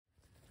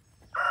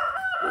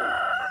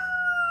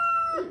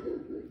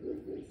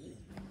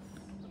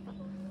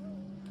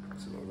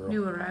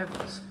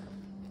rivals.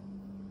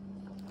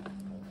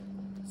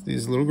 So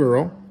this little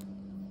girl.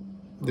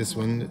 This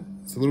one,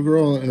 it's a little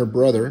girl and her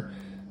brother.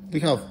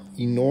 Look how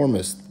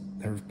enormous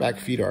her back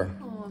feet are.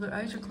 Oh, their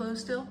eyes are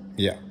closed still?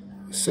 Yeah,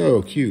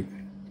 so cute.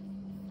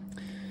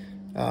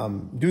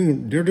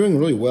 They're doing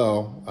really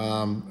well.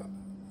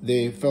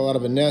 They fell out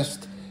of a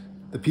nest.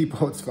 The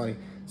people, it's funny,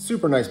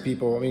 super nice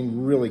people. I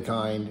mean, really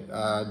kind.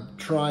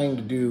 Trying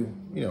to do,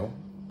 you know,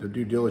 their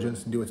due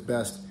diligence and do its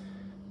best.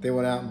 They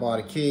went out and bought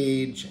a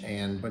cage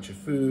and a bunch of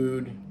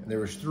food. And there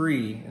was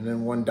 3, and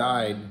then one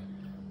died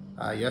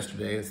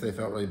yesterday, so they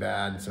felt really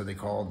bad. So they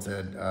called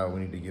and said,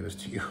 we need to give this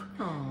to you.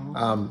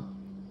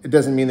 It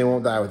doesn't mean they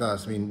won't die with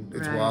us. I mean,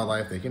 it's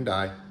wildlife, they can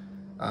die.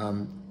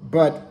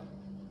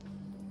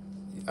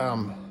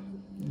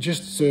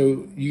 Just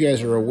so you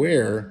guys are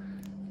aware,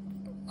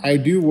 I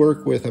do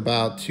work with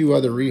about 2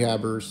 other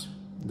rehabbers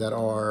that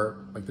are,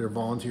 like, they're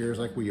volunteers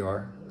like we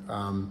are.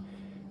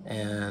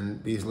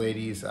 And these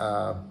ladies,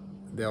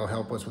 they'll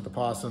help us with the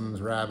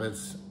possums,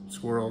 rabbits,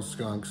 squirrels,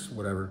 skunks,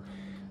 whatever.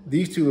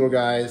 These 2 little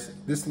guys,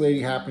 this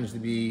lady happens to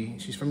be,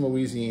 she's from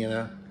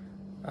Louisiana.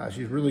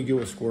 She's really good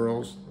with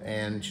squirrels,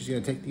 and she's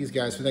gonna take these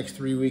guys for the next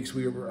 3 weeks.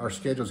 Our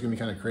schedule's gonna be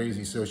kind of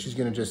crazy, so she's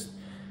gonna just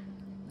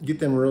get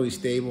them really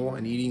stable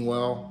and eating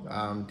well,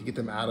 to get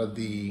them out of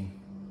the,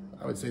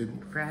 I would say,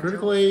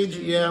 critical age,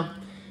 yeah.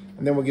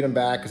 And then we'll get them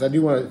back, because I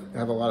do want to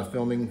have a lot of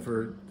filming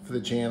for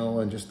the channel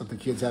and just let the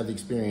kids have the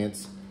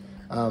experience.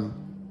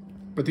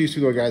 But these 2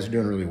 little guys are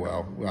doing really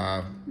well.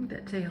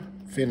 That tail.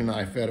 Finn and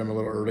I fed them a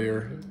little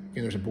earlier.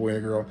 Again, there's a boy and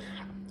a girl.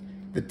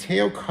 The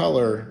tail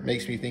color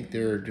makes me think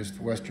they're just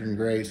Western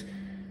grays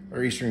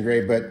or Eastern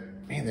gray, but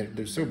man,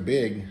 they're so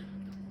big.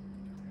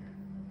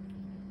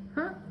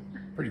 Huh?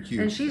 Pretty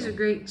cute. And she's a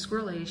great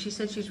squirrel lady. She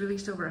said she's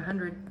released over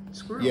 100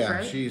 squirrels,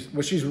 right?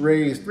 Yeah, she's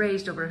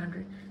raised over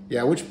 100.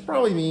 Yeah, which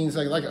probably means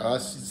like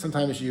us.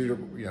 Sometimes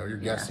you're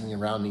guessing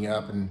and rounding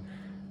up, and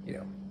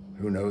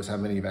who knows how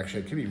many you've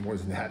actually. It could be more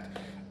than that,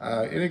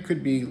 and it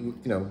could be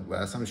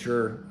less. I'm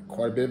sure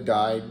quite a bit have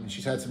died.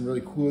 She's had some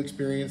really cool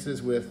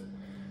experiences with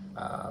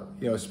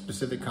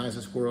specific kinds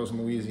of squirrels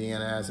in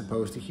Louisiana as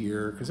opposed to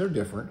here, because they're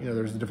different.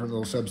 There's the different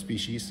little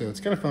subspecies, so it's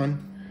kind of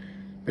fun.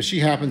 But she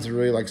happens to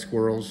really like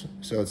squirrels,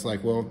 so it's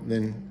like, well,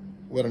 then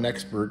let an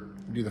expert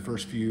do the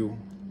first few,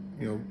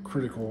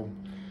 critical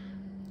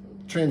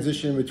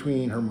transition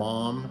between her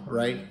mom,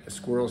 right? A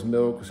squirrel's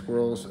milk, a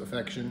squirrel's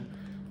affection,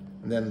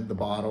 and then the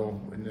bottle.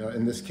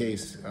 In this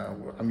case,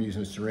 I'm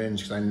using a syringe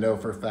because I know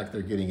for a fact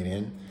they're getting it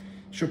in.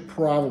 She'll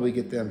probably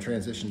get them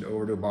transitioned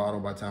over to a bottle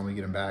by the time we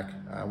get them back,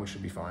 which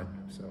should be fine.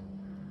 So,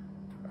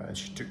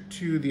 she took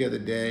 2 the other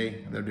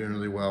day, and they're doing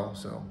really well,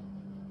 so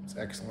it's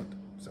excellent.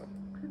 So,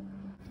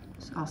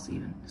 it's all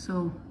even.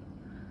 So,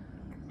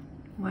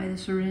 why the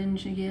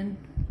syringe again?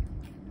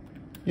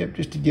 Yep,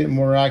 just to get a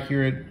more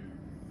accurate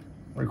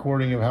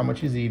recording of how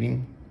much he's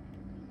eating.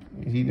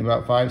 He's eating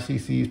about 5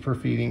 cc's per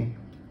feeding,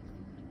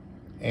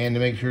 and to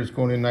make sure it's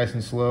going in nice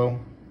and slow,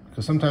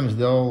 because sometimes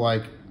they'll,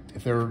 like,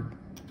 if they're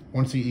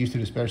once they get used to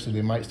it, especially,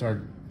 they might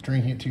start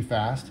drinking it too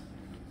fast,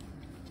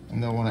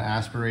 and they'll want to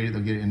aspirate it.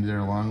 They'll get it into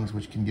their lungs,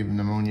 which can give them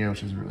pneumonia,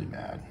 which is really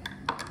bad.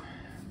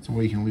 It's a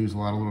way you can lose a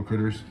lot of little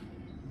critters.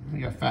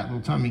 He got a fat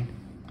little tummy.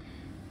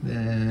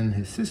 Then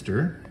his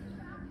sister,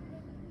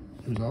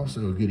 who's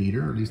also a good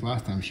eater, or at least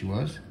last time she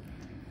was.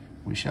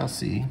 We shall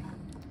see.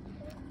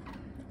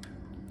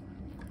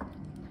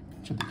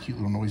 She'll do cute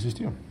little noises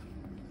too.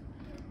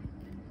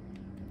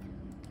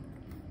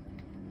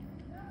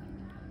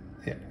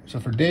 Yeah, so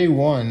for day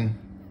 1,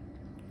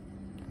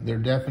 they're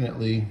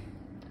definitely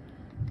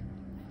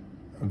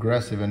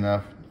aggressive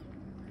enough,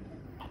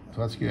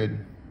 so that's good.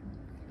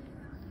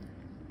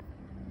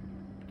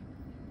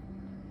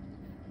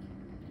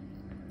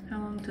 How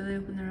long till they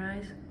open their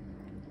eyes?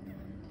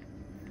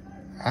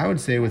 I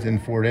would say within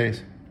 4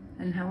 days.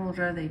 And how old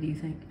are they, do you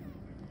think?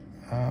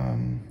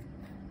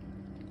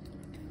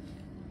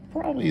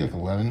 Probably like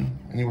 11,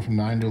 anywhere from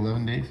 9 to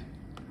 11 days.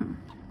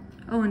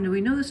 Oh, and do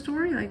we know the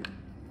story? Like,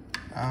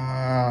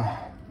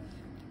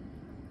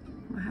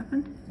 what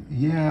happened?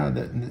 Yeah,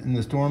 in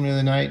the storm the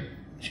other night,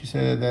 she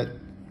said that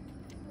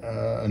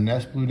a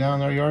nest blew down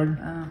their yard,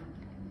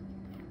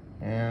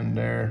 and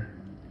their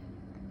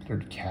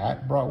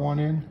cat brought one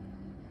in,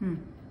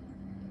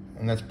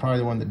 and that's probably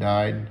the one that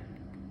died,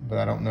 but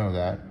I don't know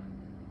that.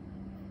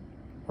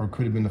 Or it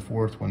could have been the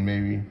 4th one,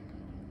 maybe.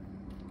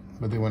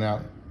 But they went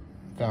out,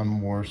 found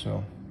more,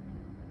 so.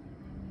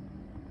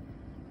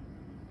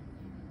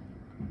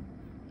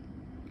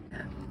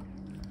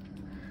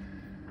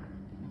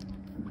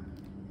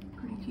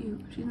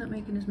 Cute. She's not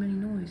making as many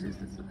noises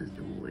as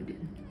the boy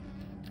did.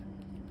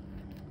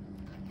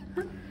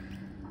 Huh?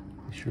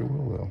 Sure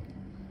will.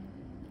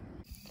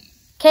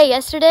 Okay,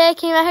 yesterday I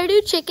came out here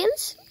to do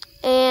chickens,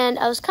 and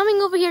I was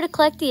coming over here to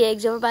collect the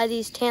eggs over by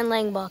these tan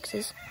lang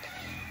boxes.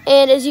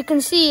 And as you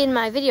can see in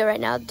my video right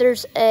now,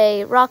 there's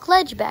a rock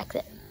ledge back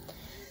there.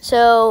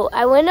 So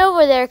I went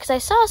over there because I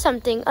saw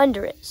something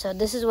under it. So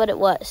this is what it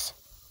was.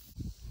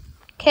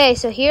 Okay,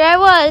 so here I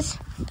was,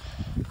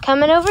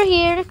 coming over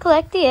here to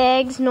collect the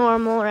eggs,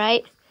 normal,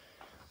 right?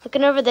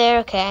 Looking over there,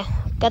 okay.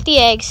 Got the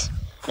eggs.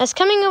 And I was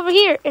coming over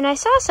here, and I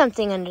saw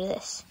something under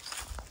this.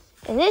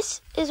 And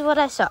this is what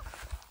I saw.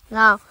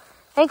 Now,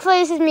 thankfully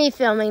this is me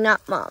filming,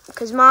 not Mom,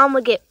 because Mom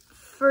would get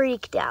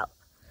freaked out.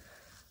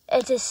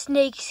 It's a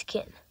snake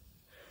skin,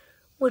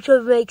 which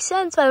would make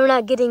sense why we're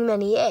not getting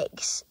many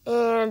eggs.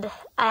 And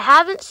I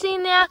haven't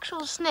seen the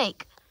actual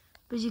snake,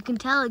 but as you can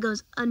tell, it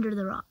goes under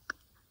the rock.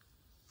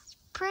 It's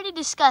pretty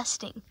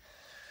disgusting,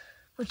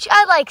 which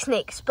I like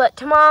snakes, but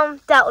to Mom,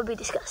 that would be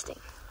disgusting.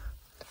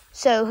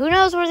 So who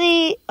knows where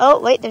the... Oh,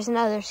 wait, there's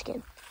another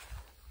skin.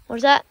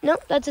 Where's that?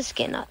 Nope, that's a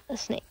skin, not a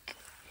snake.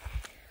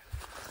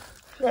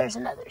 There's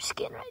another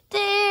skin right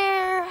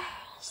there.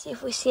 Let's see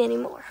if we see any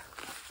more.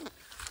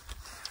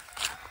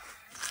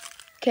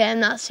 Okay, I'm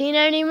not seeing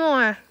any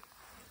more.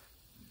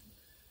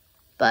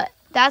 But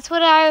that's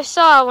what I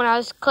saw when I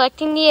was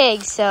collecting the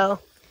eggs, so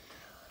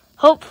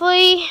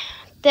hopefully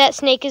that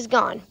snake is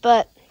gone.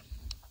 But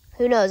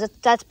who knows?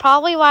 That's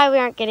probably why we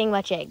aren't getting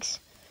much eggs.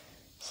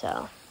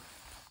 So...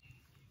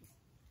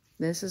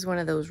 This is one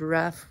of those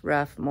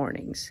rough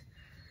mornings.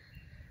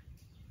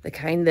 The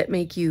kind that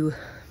make you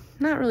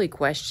not really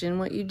question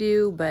what you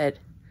do, but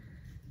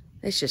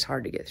it's just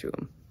hard to get through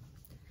them.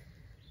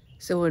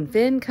 So when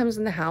Finn comes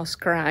in the house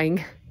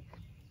crying,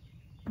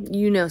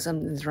 you know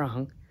something's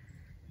wrong.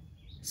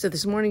 So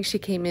this morning she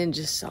came in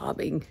just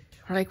sobbing.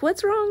 We're like,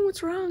 what's wrong?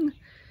 What's wrong?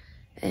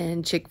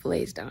 And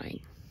Chick-fil-A's dying.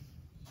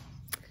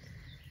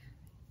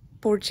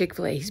 Poor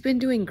Chick-fil-A. He's been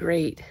doing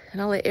great. And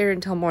I'll let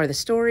Aaron tell more of the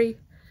story,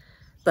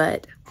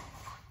 but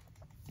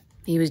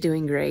he was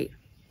doing great.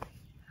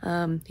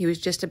 He was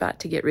just about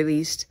to get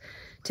released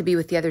to be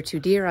with the other 2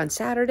 deer on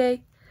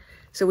Saturday.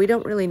 So we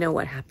don't really know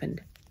what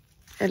happened.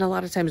 And a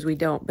lot of times we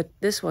don't, but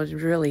this one's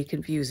really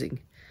confusing.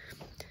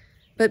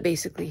 But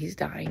basically he's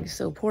dying,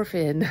 so poor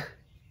Finn.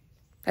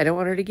 I don't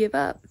want her to give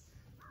up.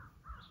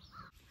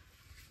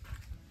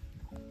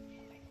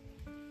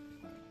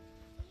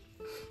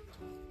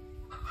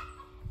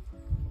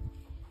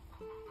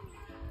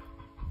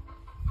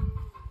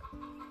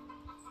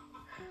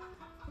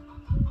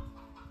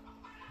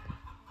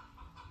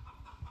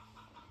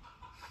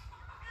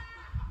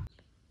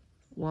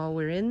 While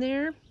we're in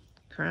there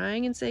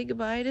crying and say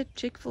goodbye to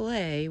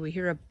Chick-fil-A, we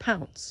hear a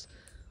pounce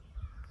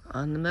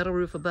on the metal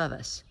roof above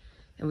us.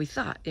 And we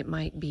thought it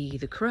might be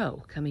the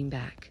crow coming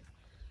back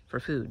for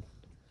food.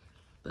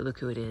 But look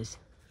who it is.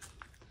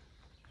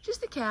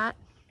 Just a cat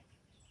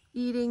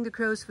eating the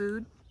crow's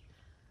food.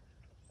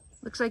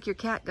 Looks like your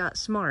cat got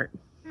smart.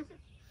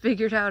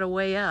 Figured out a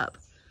way up.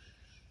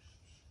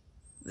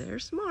 They're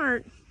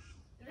smart.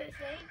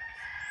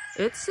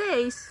 It's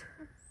Sace.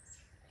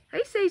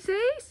 Hey,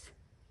 Sace.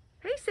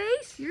 Hey,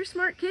 Sace, you're a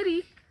smart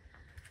kitty.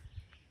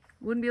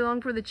 Wouldn't be long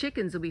before the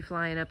chickens will be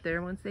flying up there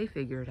once they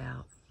figure it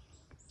out.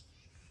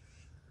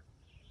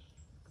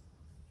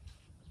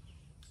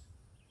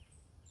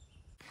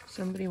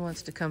 Somebody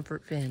wants to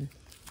comfort Finn.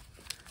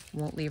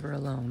 Won't leave her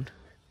alone.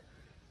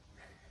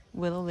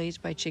 Willow lays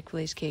by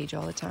Chick-fil-A's cage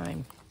all the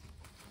time.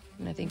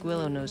 And I think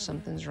Willow knows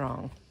something's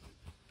wrong.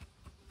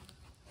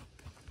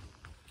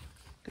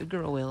 Good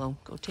girl, Willow.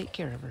 Go take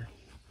care of her.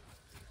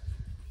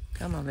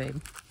 Come on,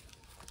 babe.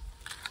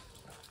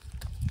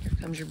 Here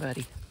comes your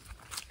buddy.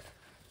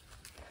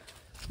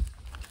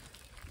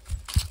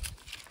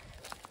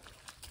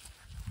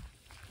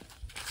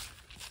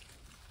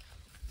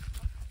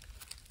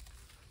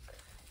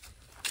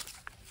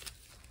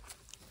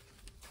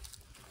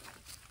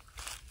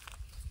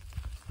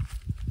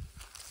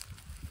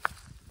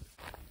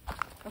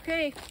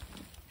 Okay,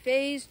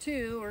 phase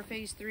 2 or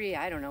phase 3,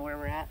 I don't know where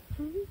we're at.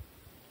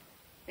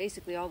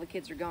 Basically all the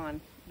kids are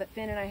gone, but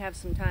Finn and I have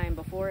some time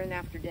before and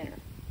after dinner.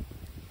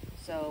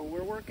 So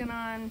we're working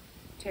on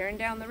tearing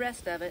down the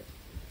rest of it,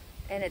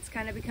 and it's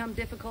kind of become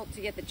difficult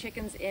to get the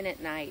chickens in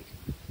at night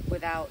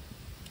without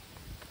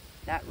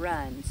that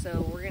run.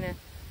 So we're gonna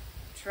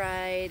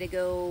try to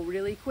go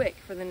really quick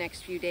for the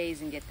next few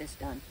days and get this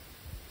done.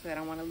 So I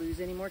don't want to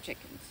lose any more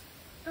chickens.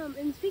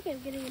 And speaking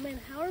of getting them in,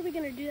 how are we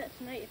going to do that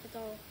tonight if it's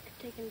all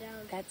taken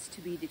down? That's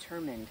to be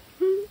determined.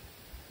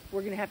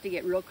 We're gonna have to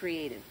get real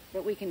creative,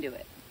 but we can do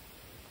it.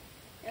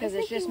 Because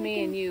it's just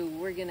me and you,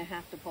 we're gonna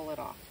have to pull it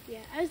off. Yeah,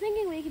 I was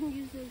thinking we can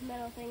use those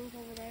metal things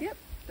over there. Yep,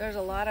 there's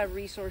a lot of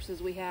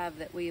resources we have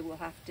that we will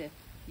have to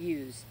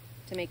use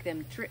to make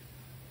them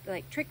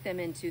trick them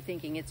into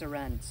thinking it's a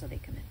run so they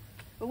come in.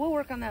 But we'll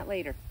work on that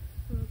later.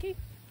 Okay.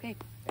 Okay,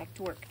 back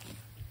to work.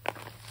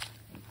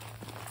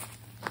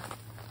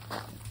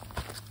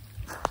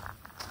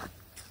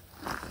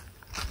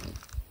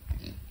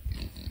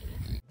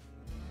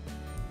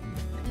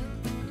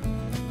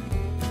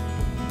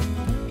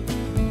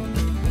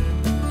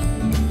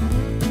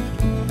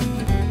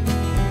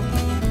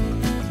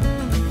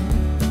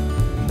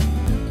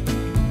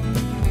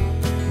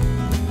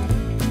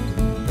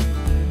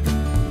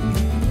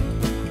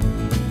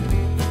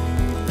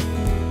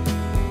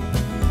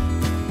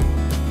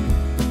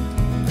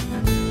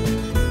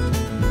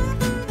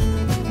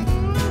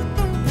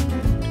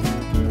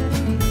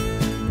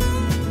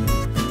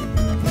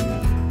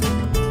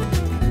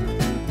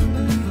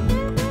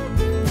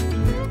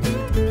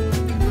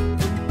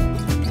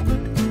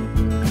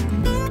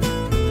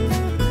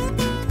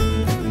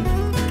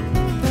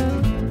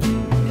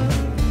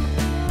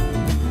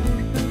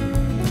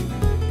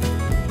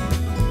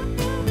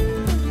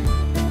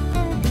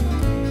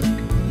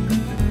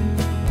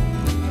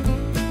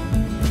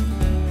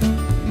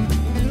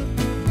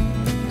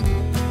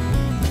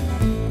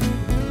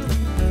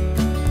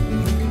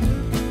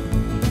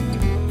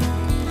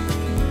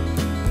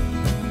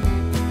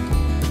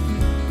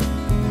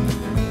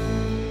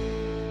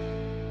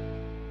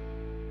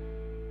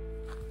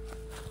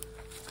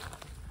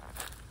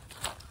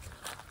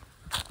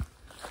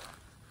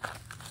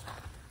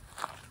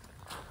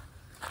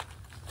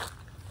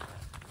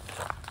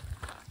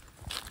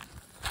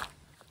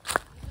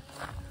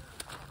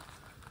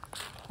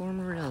 Poor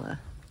Marilla.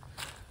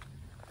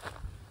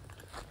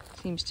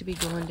 Seems to be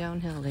going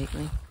downhill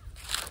lately.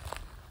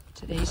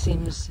 Today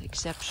seems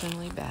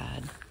exceptionally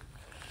bad.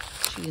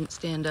 She didn't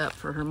stand up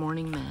for her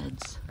morning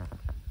meds.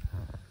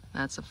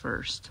 That's a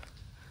first.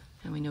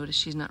 And we notice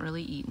she's not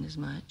really eating as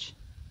much.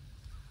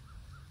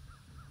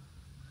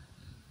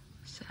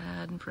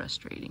 Sad and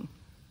frustrating.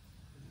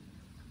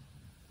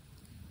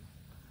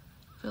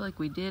 I feel like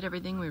we did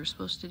everything we were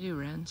supposed to do,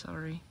 Ren.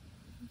 Sorry.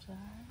 It's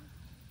alright.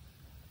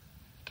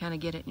 Kind of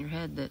get it in your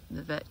head that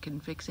the vet can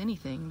fix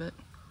anything, but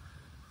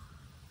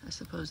I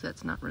suppose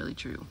that's not really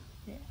true.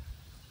 Yeah.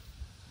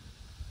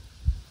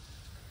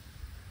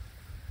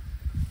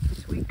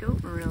 Sweet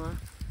goat, Marilla.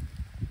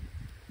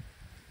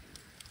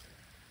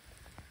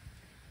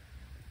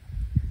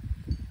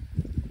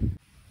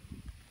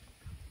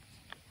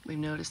 We've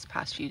noticed the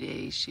past few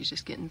days she's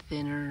just getting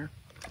thinner.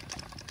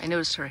 I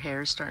noticed her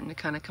hair is starting to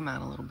kind of come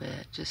out a little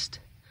bit. Just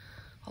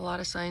a lot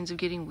of signs of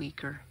getting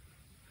weaker.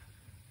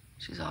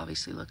 She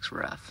obviously looks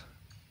rough.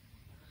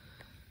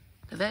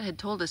 The vet had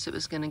told us it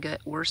was going to get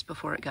worse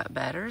before it got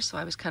better, so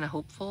I was kind of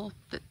hopeful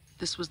that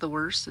this was the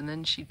worst and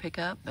then she'd pick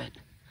up, but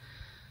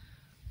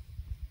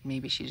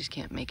maybe she just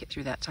can't make it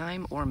through that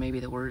time, or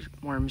maybe the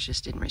worms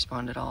just didn't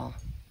respond at all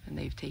and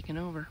they've taken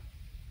over.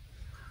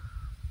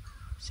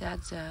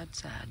 Sad, sad,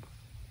 sad.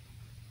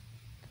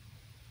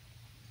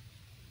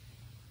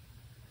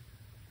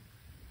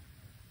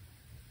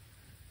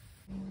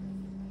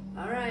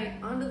 All right,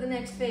 on to the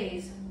next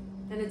phase.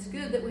 And it's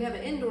good that we have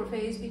an indoor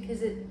phase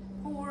because it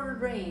poured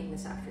rain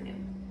this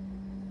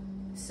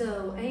afternoon.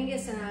 So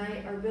Angus and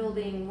I are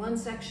building one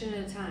section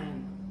at a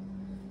time.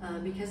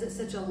 Because it's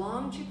such a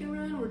long chicken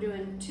run, we're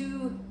doing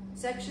 2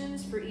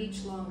 sections for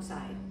each long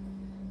side.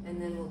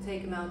 And then we'll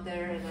take them out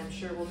there and I'm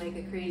sure we'll make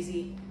a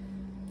crazy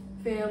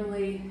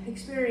family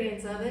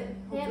experience of it.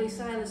 Hopefully Yep.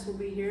 Silas will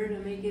be here to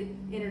make it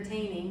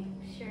entertaining.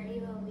 Sure, he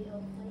will be,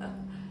 hopefully.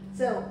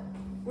 So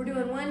we're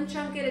doing one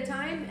chunk at a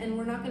time, and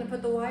we're not going to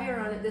put the wire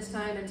on it this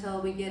time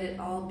until we get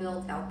it all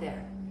built out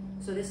there.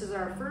 So this is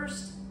our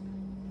first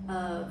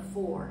of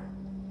 4,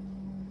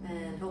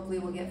 and hopefully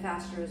we'll get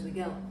faster as we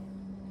go.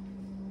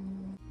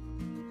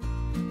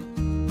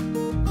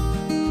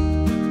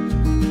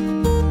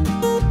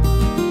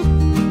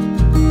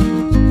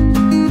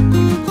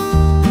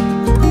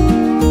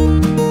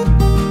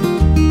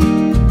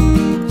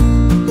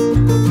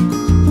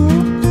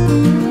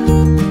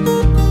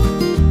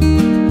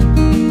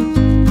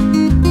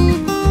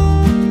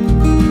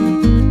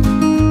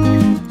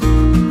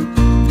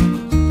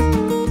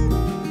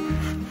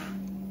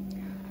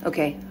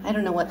 Okay, I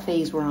don't know what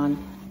phase we're on.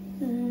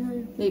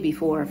 Maybe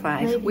 4 or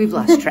 5. Maybe. We've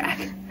lost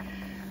track.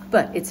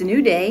 But it's a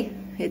new day.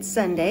 It's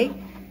Sunday.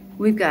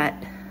 We've got,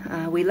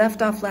 we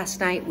left off last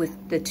night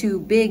with the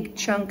 2 big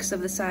chunks of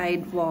the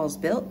side walls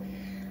built.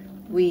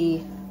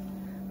 We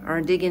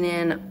are digging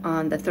in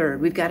on the 3rd.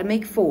 We've got to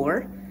make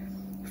 4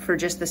 for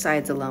just the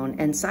sides alone.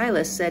 And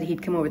Silas said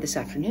he'd come over this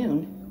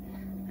afternoon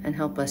and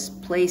help us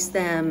place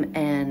them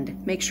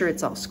and make sure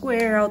it's all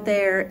square out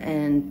there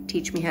and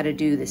teach me how to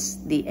do this,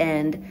 the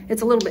end.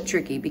 It's a little bit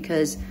tricky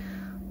because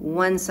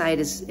one side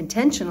is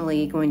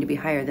intentionally going to be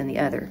higher than the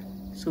other.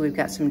 So we've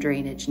got some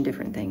drainage and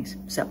different things.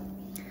 So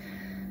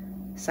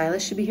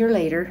Silas should be here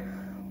later.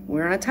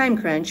 We're on a time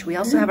crunch. We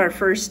also have our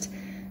first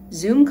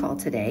Zoom call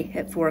today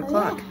at 4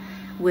 o'clock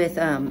with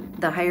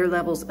the higher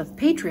levels of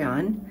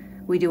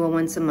Patreon. We do a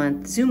once a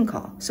month Zoom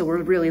call. So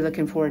we're really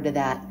looking forward to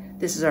that.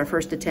 This is our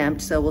first attempt,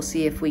 so we'll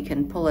see if we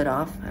can pull it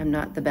off. I'm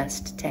not the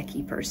best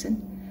techie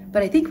person,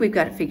 but I think we've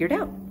got it figured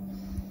out.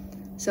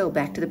 So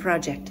back to the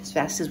project as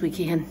fast as we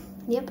can.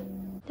 Yep.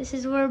 This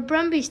is where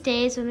Brumby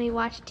stays when we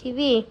watch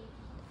TV.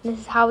 This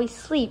is how he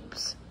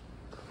sleeps.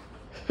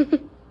 You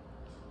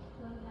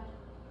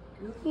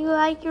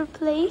like your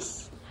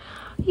place?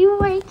 You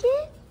like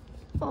it?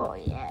 Oh,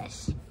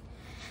 yes.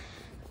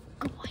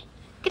 Good boy.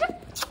 Get up.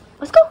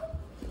 Let's go.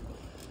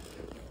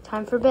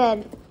 Time for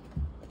bed.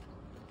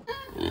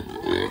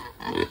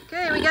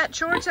 Okay, we got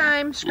chore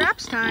time,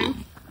 scraps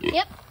time.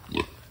 Yep.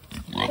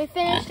 We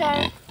finished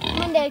our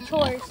Monday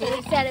chores, so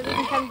we decided we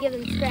can come give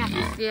them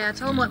scraps. Yeah,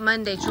 tell them what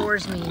Monday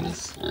chores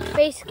means.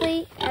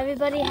 Basically,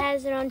 everybody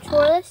has their own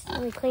chore list,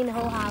 and we clean the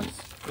whole house.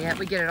 Yeah,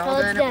 we get it all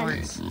So done it's at done.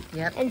 once.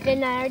 Yep. And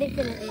Finn and I already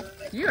finished.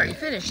 You already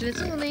finished, and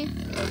it's only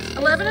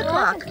 11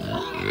 o'clock.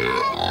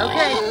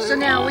 Okay, so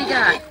now we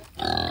got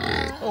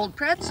old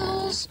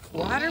pretzels,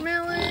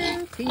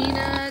 watermelon,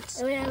 peanuts,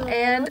 And we have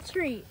and a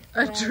treat.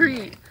 a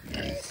treat.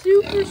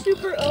 Super,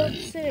 super old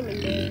cinnamon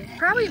bear.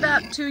 Probably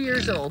about 2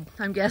 years old,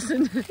 I'm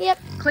guessing. Yep.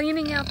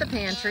 Cleaning out the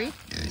pantry.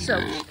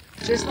 So,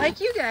 just like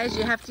you guys,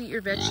 you have to eat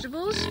your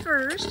vegetables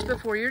first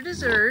before your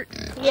dessert.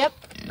 Yep.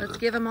 Let's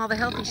give them all the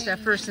healthy stuff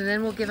first, and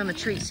then we'll give them a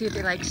treat, see if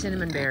they like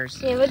cinnamon bears.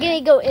 Yeah, we're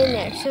gonna go in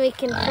there so we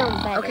can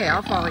film better. Okay,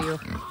 I'll follow you.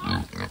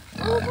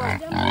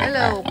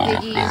 Hello,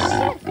 piggies.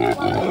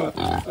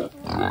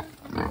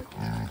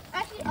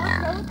 Actually,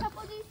 I'll throw a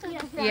couple of these so you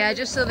don't Yeah,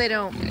 just so they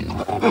don't...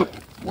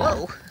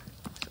 Whoa.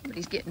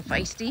 Somebody's getting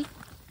feisty.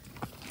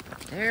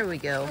 There we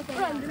go.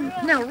 Run.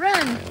 No,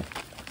 run.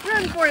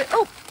 Run for it.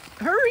 Oh,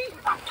 hurry.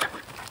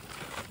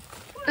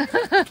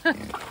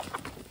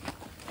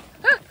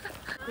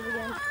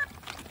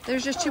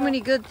 There's just too many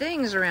good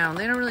things around.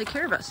 They don't really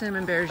care about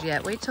cinnamon bears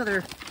yet. Wait till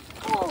their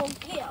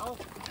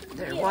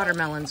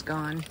watermelon's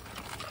gone.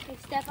 They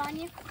step on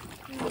you?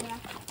 Yeah.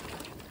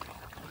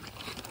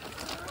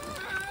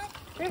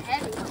 They're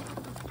heavy.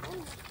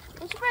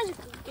 I'm surprised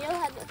Gil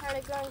hasn't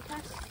started growing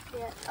tusks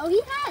yet. Oh,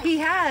 he has. He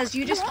has.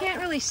 You just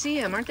can't really see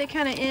them. Aren't they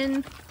kind of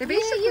in? They're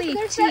basically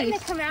they're teeth. starting to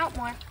come out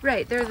more.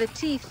 Right. They're the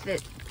teeth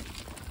that.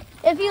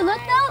 If you look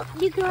though,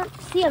 you can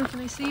see them. Can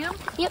I see them?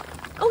 Yep.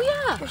 Oh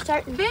yeah. They're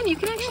starting. Ben, you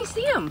can actually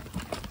see them.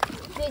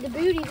 Big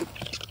booty.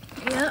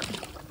 Yep.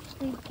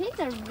 These pigs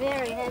are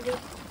very heavy.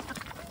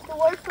 The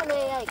worst when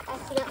they like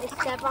accidentally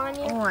step on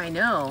you. Oh, I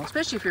know.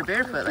 Especially if you're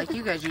barefoot, like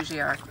you guys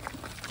usually are.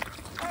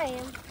 I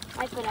am.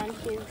 I put on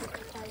shoes.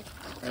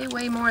 They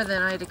weigh more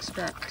than I'd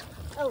expect.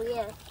 Oh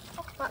yeah.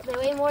 They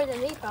weigh more than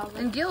me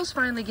probably. And Gil's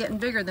finally getting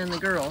bigger than the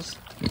girls.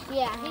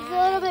 Yeah, he's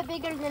a little bit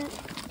bigger than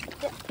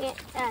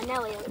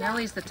Nellie.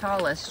 Nellie's the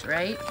tallest,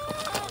 right?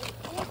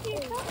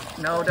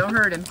 No, don't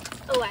hurt him.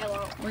 Oh, I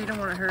won't. Well, you don't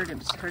want to hurt him.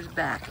 Just hurt his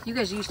back. You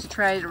guys used to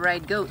try to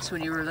ride goats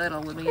when you were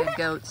little, when we had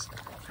goats.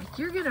 Like,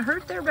 you're going to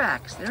hurt their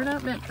backs. They're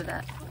not meant for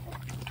that.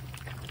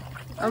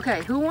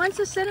 Okay, who wants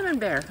a cinnamon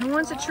bear? Who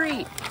wants a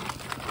treat?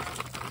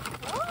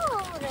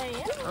 Oh,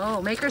 Diana.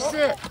 Oh, make her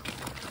sit.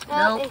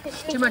 Oh, Nope,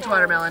 too much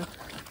watermelon.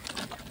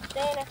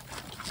 Diana.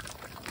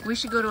 We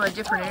should go to a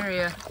different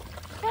area.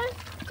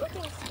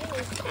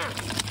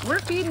 We're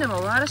feeding them a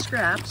lot of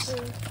scraps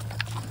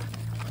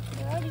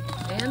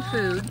and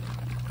food.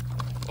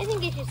 I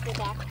think it should sit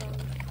back then.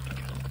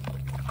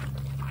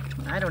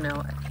 I don't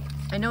know.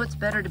 I know it's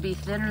better to be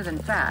thinner than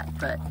fat,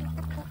 but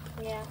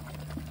Yeah.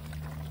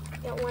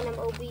 Don't want them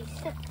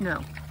obese.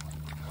 no.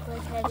 Or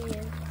heavy.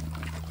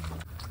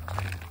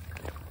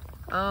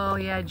 Oh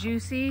yeah,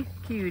 juicy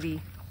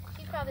cutie.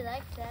 She probably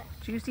likes that.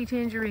 Juicy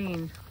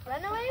tangerine.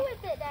 Run away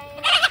with it,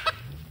 Diana.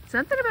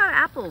 Something about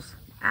apples.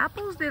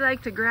 Apples they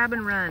like to grab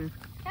and run,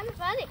 Kind of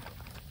funny.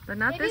 but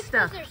not Maybe this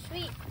stuff. They're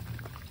sweet.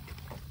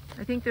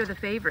 I think they're the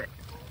favorite.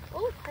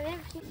 Oh, I've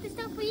never seen the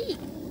stuff we eat.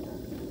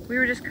 We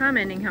were just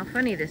commenting how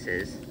funny this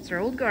is. It's our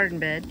old garden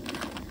bed.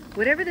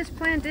 Whatever this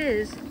plant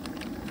is,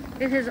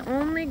 it has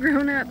only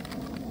grown up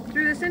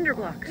through the cinder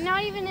blocks.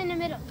 Not even in the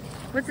middle.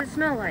 What's it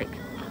smell like?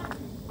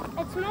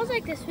 It smells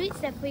like the sweet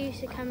stuff we used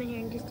to come in here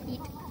and just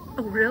eat.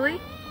 Oh,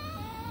 really?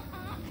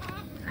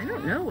 I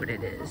don't know what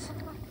it is.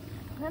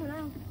 I don't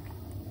know.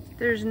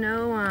 There's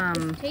no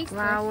It's tasteless.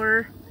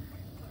 flour.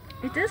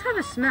 It does have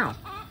a smell.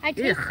 I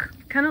taste Ugh,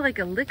 kind of like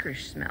a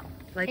licorice smell,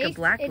 like a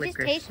black it just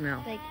licorice tastes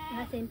smell. like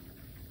nothing.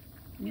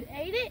 You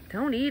ate it?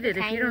 Don't eat it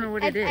if you don't know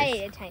what it is. I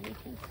ate a tiny piece.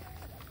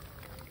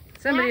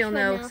 Somebody Nash will would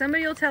know. know.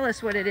 Somebody will tell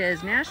us what it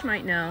is. Nash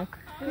might know.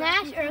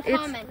 Nash or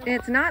common?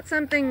 It's not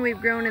something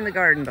we've grown in the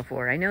garden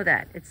before. I know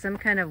that. It's some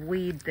kind of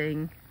weed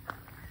thing.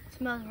 It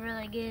smells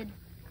really good.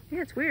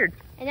 Yeah, it's weird.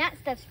 And that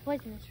stuff's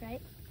poisonous,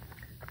 right?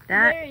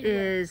 That Where is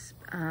is,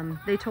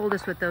 they told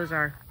us what those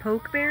are.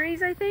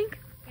 Pokeberries, I think?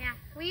 Yeah.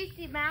 We used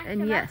to mash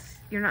And them yes,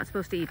 you're not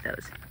supposed to eat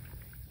those. up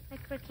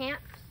like for camp.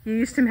 You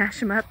used to mash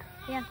them up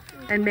Yeah.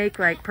 and make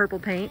like purple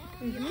paint.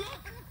 Mm-hmm.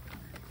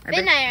 I Ben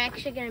and bet I are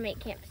actually going to make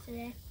camps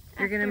today.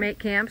 you're going to make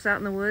camps out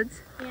in the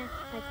woods. Yeah,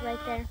 like right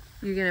there.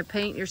 You're going to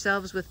paint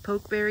yourselves with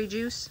pokeberry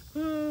juice.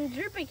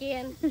 Droop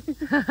again.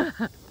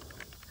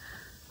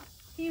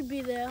 He'd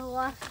be the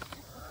lost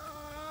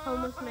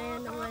homeless man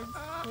in the woods.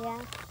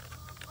 Yeah.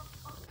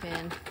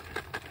 Pen.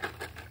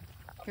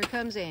 Here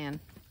comes Anne.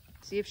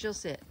 See if she'll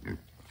sit. And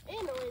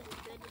the woods is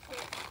good to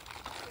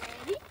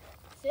sit. Ready?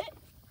 Sit.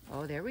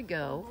 Oh, there we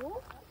go.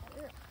 Oh.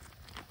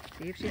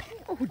 See if she...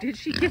 Oh, did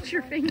she get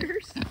your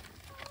fingers?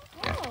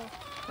 Oh.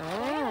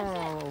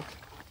 Oh.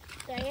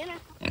 Diana.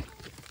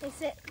 Hey,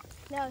 sit.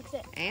 No,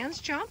 sit.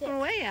 Anne's chomping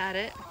away at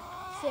it.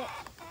 Sit.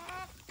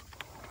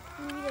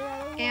 You need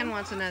another one? Anne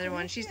wants another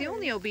one. She's the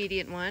only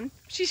obedient one.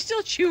 She's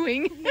still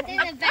chewing. In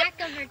the back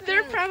of her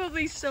They're throat.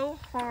 probably so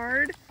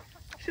hard.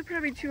 She'll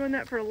probably chew on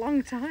that for a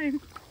long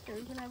time. So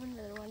we can have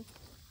another one.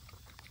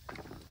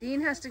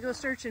 Dean has to go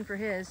searching for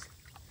his.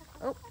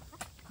 Oh,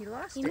 he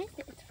lost You it. missed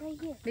it. It's right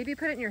here. Maybe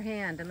put it in your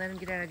hand and let him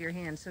get out of your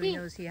hand so he Dean.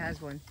 knows he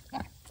has one.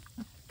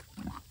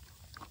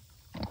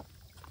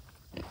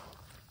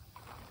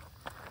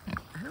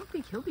 I don't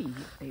think he'll be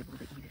able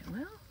to eat it.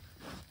 Well,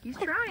 he's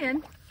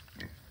trying.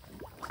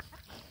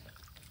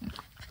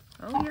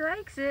 Oh, he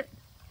likes it.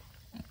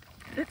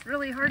 It's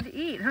really hard to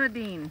eat, huh,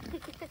 Dean?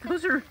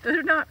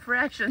 They're not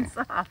fresh and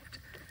soft.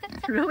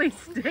 It's really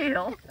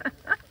stale.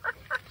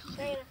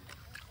 Diana.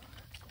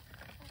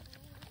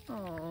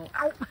 Oh,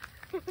 ow.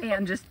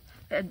 Anne just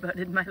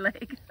headbutted my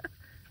leg.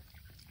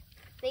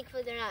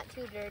 Thankfully, they're not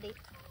too dirty.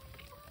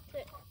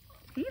 Sit.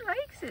 He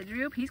likes it,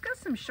 Droop. He's got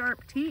some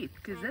sharp teeth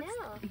because I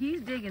know.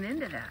 he's digging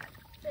into that.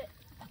 Sit.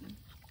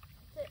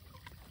 Sit.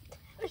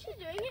 Was she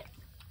doing it?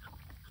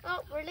 Oh,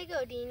 where'd it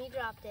go, Dean? You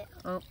dropped it.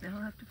 Oh, now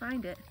I'll have to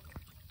find it.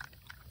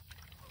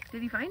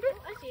 Did he find it?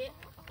 I see it.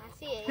 I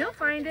see it. He'll yes.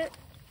 find it.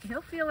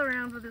 He'll feel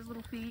around with his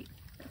little feet.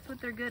 That's what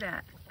they're good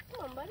at.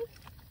 Come on, buddy.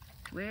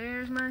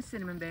 Where's my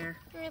cinnamon bear?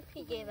 Yep,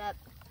 he gave up.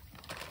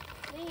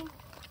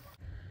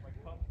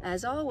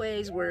 As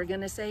always, we're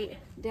gonna say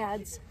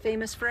Dad's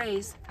famous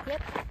phrase.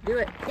 Yep. Do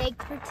it.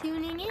 Thanks for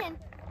tuning in.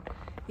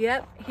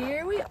 Yep,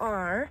 here we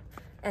are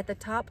at the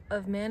top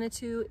of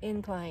Manitou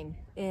Incline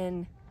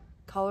in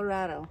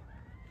Colorado.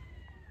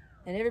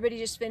 And everybody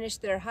just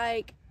finished their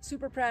hike.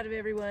 Super proud of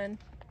everyone.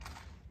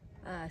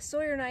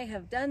 Sawyer and I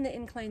have done the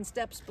incline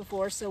steps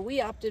before, so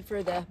we opted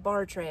for the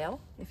bar trail,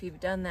 if you've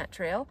done that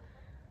trail,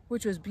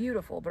 which was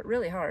beautiful, but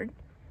really hard.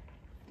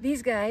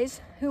 These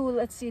guys, who,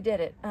 let's see, did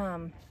it?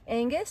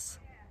 Angus,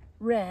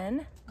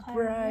 Wren,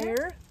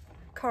 Briar,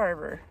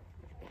 Carver,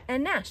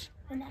 and Nash.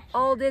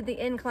 All did the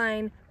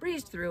incline,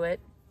 breezed through it,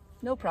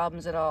 no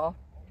problems at all.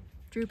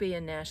 Droopy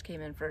and Nash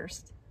came in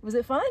first. Was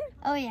it fun?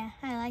 Oh yeah,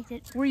 I liked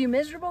it. Were you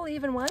miserable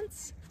even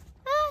once?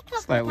 A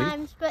couple of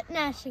times, but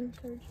Nash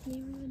encouraged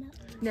me moving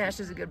up. Nash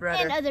is a good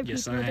brother. And other people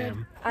Yes, I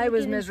am. I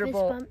was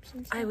miserable.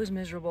 I was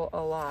miserable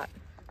a lot.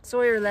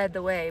 Sawyer led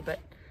the way, but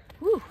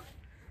whew,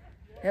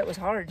 that was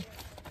hard.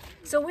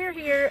 So we're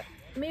here.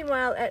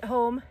 Meanwhile, at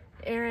home,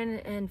 Aaron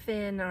and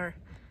Finn are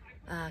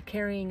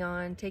carrying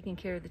on, taking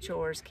care of the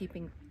chores,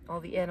 keeping all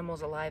the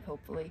animals alive,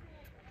 hopefully.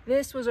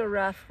 This was a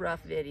rough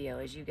video,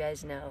 as you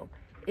guys know.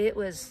 It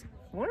was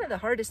one of the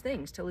hardest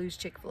things to lose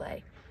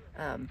Chick-fil-A.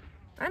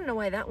 I don't know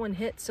why that one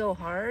hit so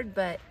hard,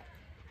 but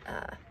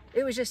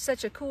it was just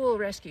such a cool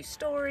rescue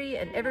story,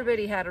 and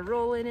everybody had a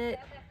role in it,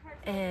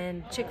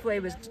 and Chick-fil-A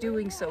was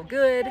doing so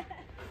good,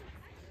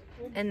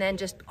 and then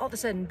just all of a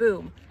sudden,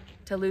 boom,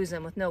 to lose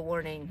them with no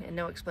warning and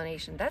no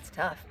explanation. That's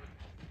tough.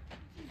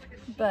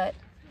 But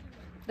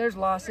there's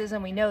losses,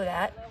 and we know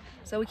that,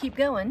 so we keep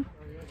going.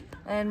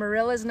 And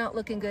Marilla's not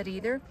looking good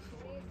either.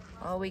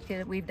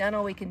 We've done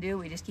all we can do.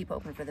 We just keep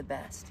hoping for the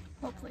best.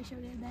 Hopefully she'll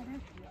get better.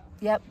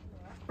 Yep.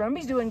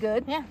 Brumby's doing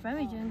good. Yeah,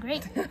 Brumby's doing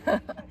great.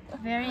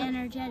 Very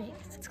energetic.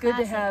 It's good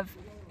to have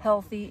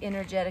healthy,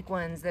 energetic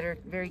ones that are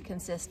very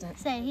consistent.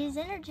 Say, he's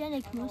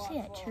energetic mostly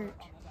at church.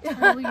 It's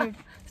kind of weird.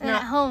 And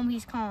at home,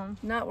 he's calm.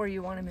 Not where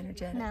you want him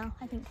energetic. No,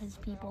 I think because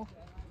people.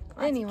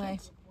 Anyway,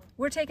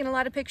 we're taking a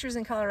lot of pictures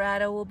in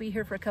Colorado. We'll be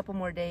here for a couple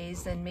more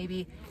days, and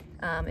maybe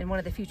in one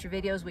of the future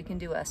videos we can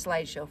do a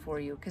slideshow for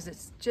you, because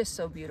it's just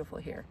so beautiful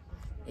here.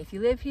 If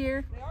you live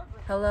here,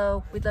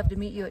 hello, we'd love to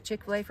meet you at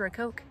Chick-fil-A for a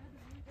Coke.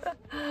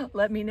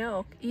 Let me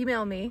know.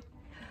 Email me.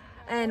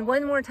 And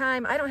one more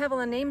time, I don't have all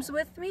the names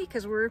with me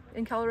because we're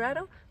in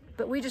Colorado,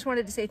 but we just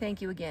wanted to say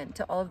thank you again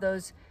to all of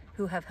those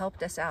who have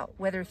helped us out,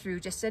 whether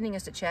through just sending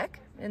us a check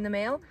in the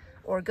mail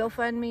or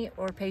GoFundMe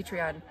or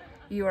Patreon.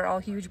 You are all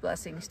huge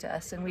blessings to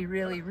us, and we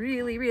really,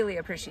 really, really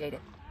appreciate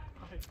it.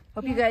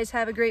 Hope you guys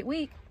have a great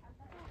week.